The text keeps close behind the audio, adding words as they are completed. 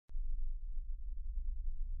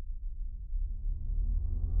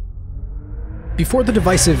Before the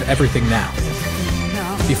divisive Everything Now,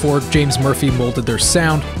 before James Murphy molded their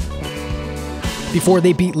sound, before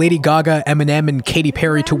they beat Lady Gaga, Eminem, and Katy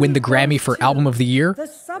Perry to win the Grammy for Album of the Year,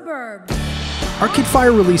 Arcade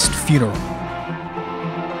Fire released Funeral,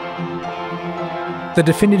 the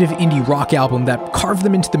definitive indie rock album that carved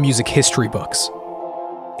them into the music history books.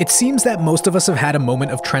 It seems that most of us have had a moment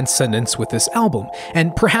of transcendence with this album,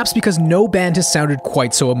 and perhaps because no band has sounded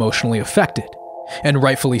quite so emotionally affected. And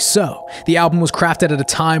rightfully so. The album was crafted at a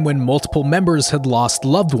time when multiple members had lost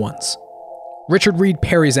loved ones. Richard Reed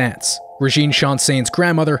Parry's aunts, Régine Chassagne's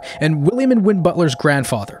grandmother, and William and Win Butler's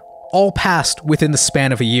grandfather all passed within the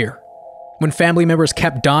span of a year. When family members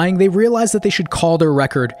kept dying, they realized that they should call their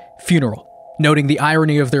record Funeral, noting the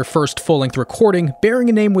irony of their first full-length recording bearing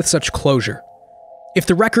a name with such closure. If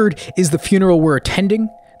the record is the funeral we're attending,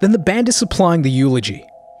 then the band is supplying the eulogy.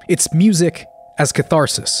 It's music as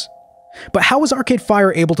catharsis. But how was Arcade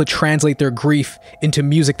Fire able to translate their grief into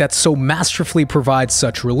music that so masterfully provides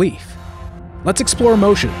such relief? Let's explore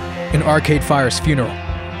emotion in Arcade Fire's Funeral.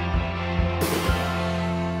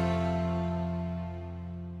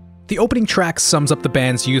 The opening track sums up the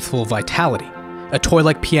band's youthful vitality. A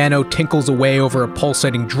toy-like piano tinkles away over a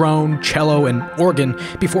pulsating drone, cello, and organ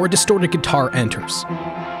before a distorted guitar enters.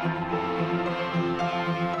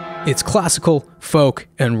 It's classical, folk,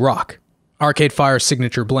 and rock, Arcade Fire's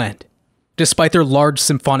signature blend. Despite their large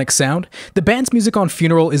symphonic sound, the band's music on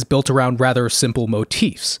Funeral is built around rather simple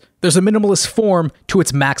motifs. There's a minimalist form to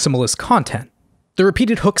its maximalist content. The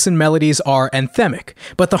repeated hooks and melodies are anthemic,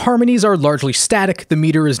 but the harmonies are largely static, the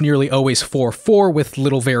meter is nearly always 4/4 with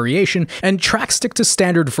little variation, and tracks stick to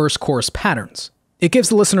standard verse-chorus patterns. It gives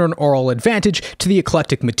the listener an oral advantage to the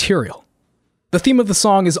eclectic material. The theme of the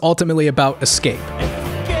song is ultimately about escape,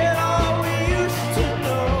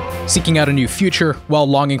 seeking out a new future while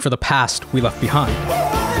longing for the past we left behind.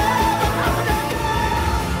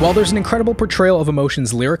 While there's an incredible portrayal of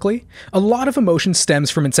emotions lyrically, a lot of emotion stems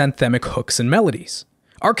from its anthemic hooks and melodies.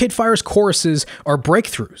 Arcade Fire's choruses are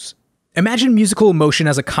breakthroughs. Imagine musical emotion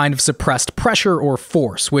as a kind of suppressed pressure or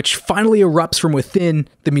force, which finally erupts from within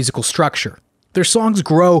the musical structure. Their songs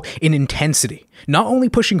grow in intensity, not only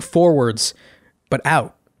pushing forwards, but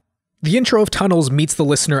out. The intro of Tunnels meets the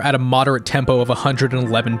listener at a moderate tempo of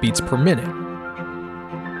 111 beats per minute.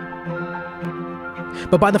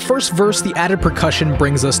 But by the first verse, the added percussion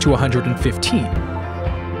brings us to 115.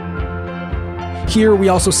 Here, we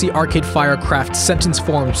also see Arcade Fire craft sentence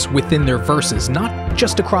forms within their verses, not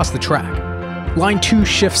just across the track. Line 2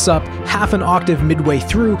 shifts up half an octave midway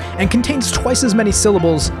through and contains twice as many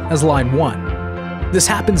syllables as line 1. This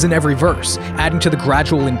happens in every verse, adding to the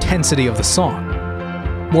gradual intensity of the song.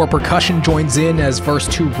 More percussion joins in as verse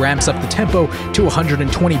 2 ramps up the tempo to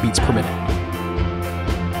 120 beats per minute.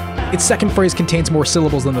 Its second phrase contains more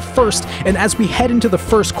syllables than the first, and as we head into the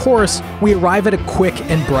first chorus, we arrive at a quick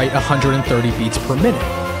and bright 130 beats per minute.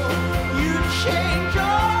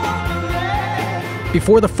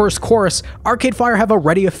 Before the first chorus, Arcade Fire have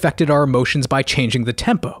already affected our emotions by changing the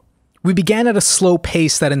tempo. We began at a slow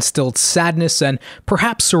pace that instilled sadness and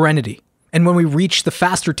perhaps serenity, and when we reach the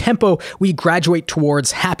faster tempo, we graduate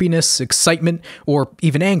towards happiness, excitement, or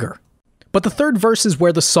even anger. But the third verse is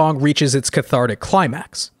where the song reaches its cathartic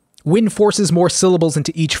climax. Win forces more syllables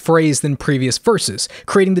into each phrase than previous verses,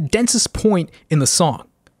 creating the densest point in the song.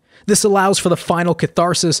 This allows for the final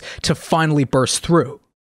catharsis to finally burst through.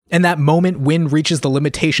 And that moment Win reaches the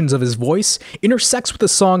limitations of his voice intersects with the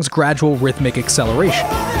song's gradual rhythmic acceleration.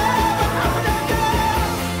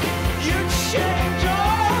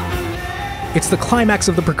 It's the climax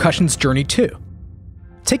of the percussion's journey too.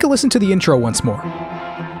 Take a listen to the intro once more.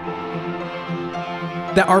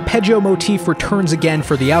 That arpeggio motif returns again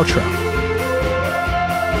for the outro.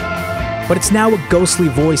 But it's now a ghostly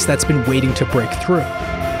voice that's been waiting to break through.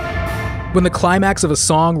 When the climax of a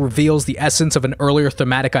song reveals the essence of an earlier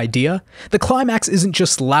thematic idea, the climax isn't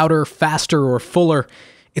just louder, faster, or fuller,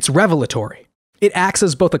 it's revelatory. It acts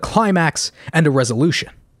as both a climax and a resolution.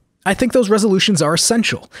 I think those resolutions are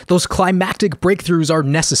essential. Those climactic breakthroughs are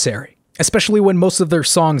necessary, especially when most of their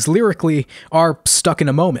songs lyrically are stuck in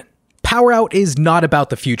a moment. Power Out is not about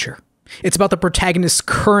the future. It's about the protagonist's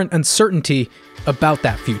current uncertainty about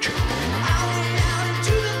that future.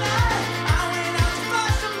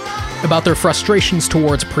 About their frustrations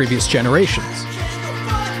towards previous generations.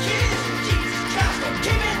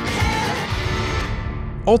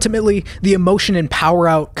 Ultimately, the emotion in Power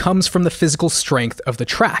Out comes from the physical strength of the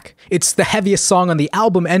track. It's the heaviest song on the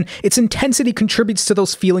album, and its intensity contributes to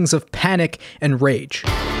those feelings of panic and rage.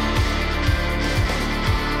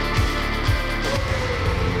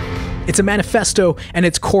 It's a manifesto, and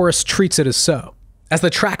its chorus treats it as so. As the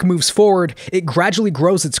track moves forward, it gradually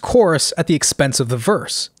grows its chorus at the expense of the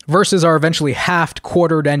verse. Verses are eventually halved,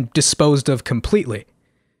 quartered, and disposed of completely.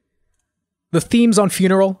 The themes on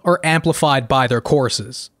Funeral are amplified by their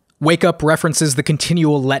choruses. Wake Up references the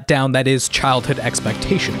continual letdown that is childhood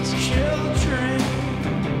expectations.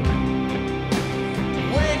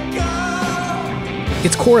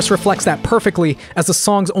 Its chorus reflects that perfectly, as the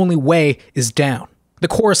song's only way is down. The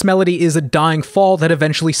chorus melody is a dying fall that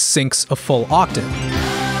eventually sinks a full octave.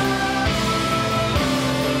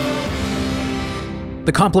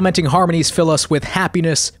 The complementing harmonies fill us with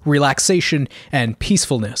happiness, relaxation, and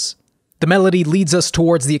peacefulness. The melody leads us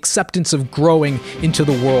towards the acceptance of growing into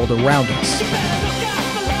the world around us.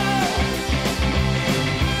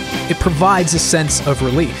 It provides a sense of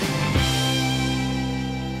relief.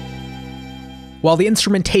 While the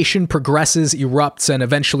instrumentation progresses, erupts, and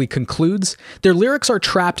eventually concludes, their lyrics are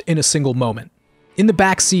trapped in a single moment. In the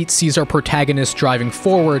backseat sees our protagonist driving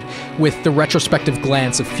forward with the retrospective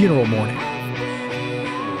glance of funeral mourning.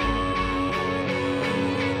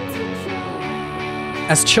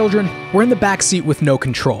 As children, we're in the backseat with no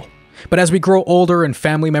control. But as we grow older and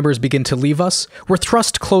family members begin to leave us, we're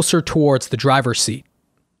thrust closer towards the driver's seat.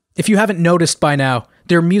 If you haven't noticed by now,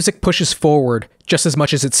 their music pushes forward just as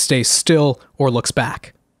much as it stays still or looks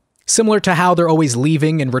back. Similar to how they're always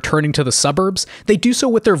leaving and returning to the suburbs, they do so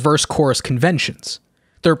with their verse-chorus conventions.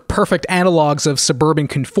 They're perfect analogs of suburban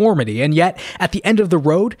conformity, and yet, at the end of the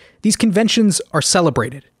road, these conventions are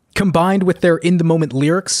celebrated. Combined with their in-the-moment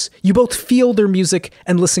lyrics, you both feel their music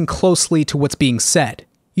and listen closely to what's being said.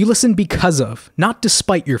 You listen because of, not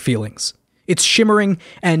despite your feelings. It's shimmering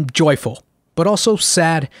and joyful, but also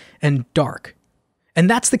sad and dark. And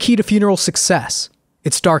that's the key to Funeral's success.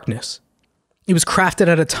 Its darkness. It was crafted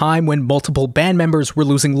at a time when multiple band members were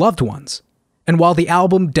losing loved ones. And while the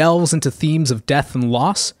album delves into themes of death and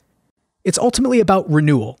loss, it's ultimately about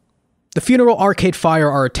renewal. The funeral Arcade Fire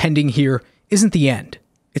are attending here isn't the end.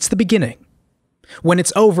 It's the beginning. When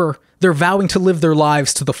it's over, they're vowing to live their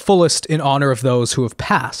lives to the fullest in honor of those who have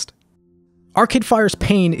passed. Arcade Fire's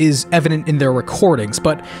pain is evident in their recordings,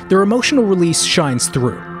 but their emotional release shines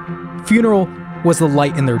through. Funeral was the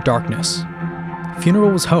light in their darkness.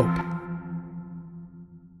 Funeral was hope.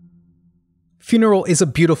 Funeral is a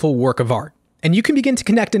beautiful work of art, and you can begin to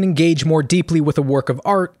connect and engage more deeply with a work of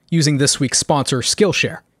art using this week's sponsor,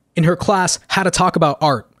 Skillshare. In her class, How to Talk About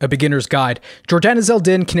Art, a Beginner's Guide, Jordana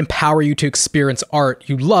Zeldin can empower you to experience art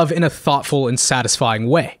you love in a thoughtful and satisfying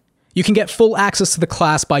way. You can get full access to the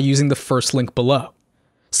class by using the first link below.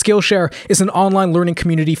 Skillshare is an online learning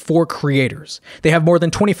community for creators. They have more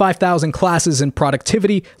than 25,000 classes in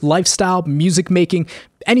productivity, lifestyle, music making,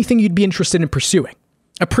 anything you'd be interested in pursuing.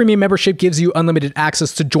 A premium membership gives you unlimited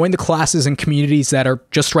access to join the classes and communities that are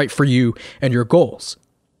just right for you and your goals.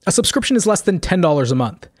 A subscription is less than $10 a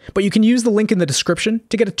month, but you can use the link in the description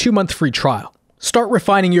to get a 2-month free trial. Start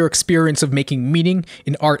refining your experience of making meaning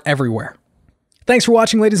in art everywhere. Thanks for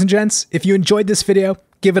watching, ladies and gents. If you enjoyed this video,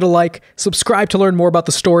 give it a like, subscribe to learn more about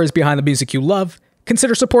the stories behind the music you love,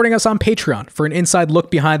 consider supporting us on Patreon for an inside look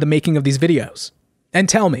behind the making of these videos. And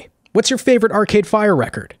tell me, what's your favorite Arcade Fire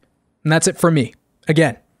record? And that's it from me.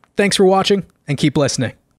 Again, thanks for watching, and keep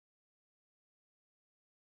listening.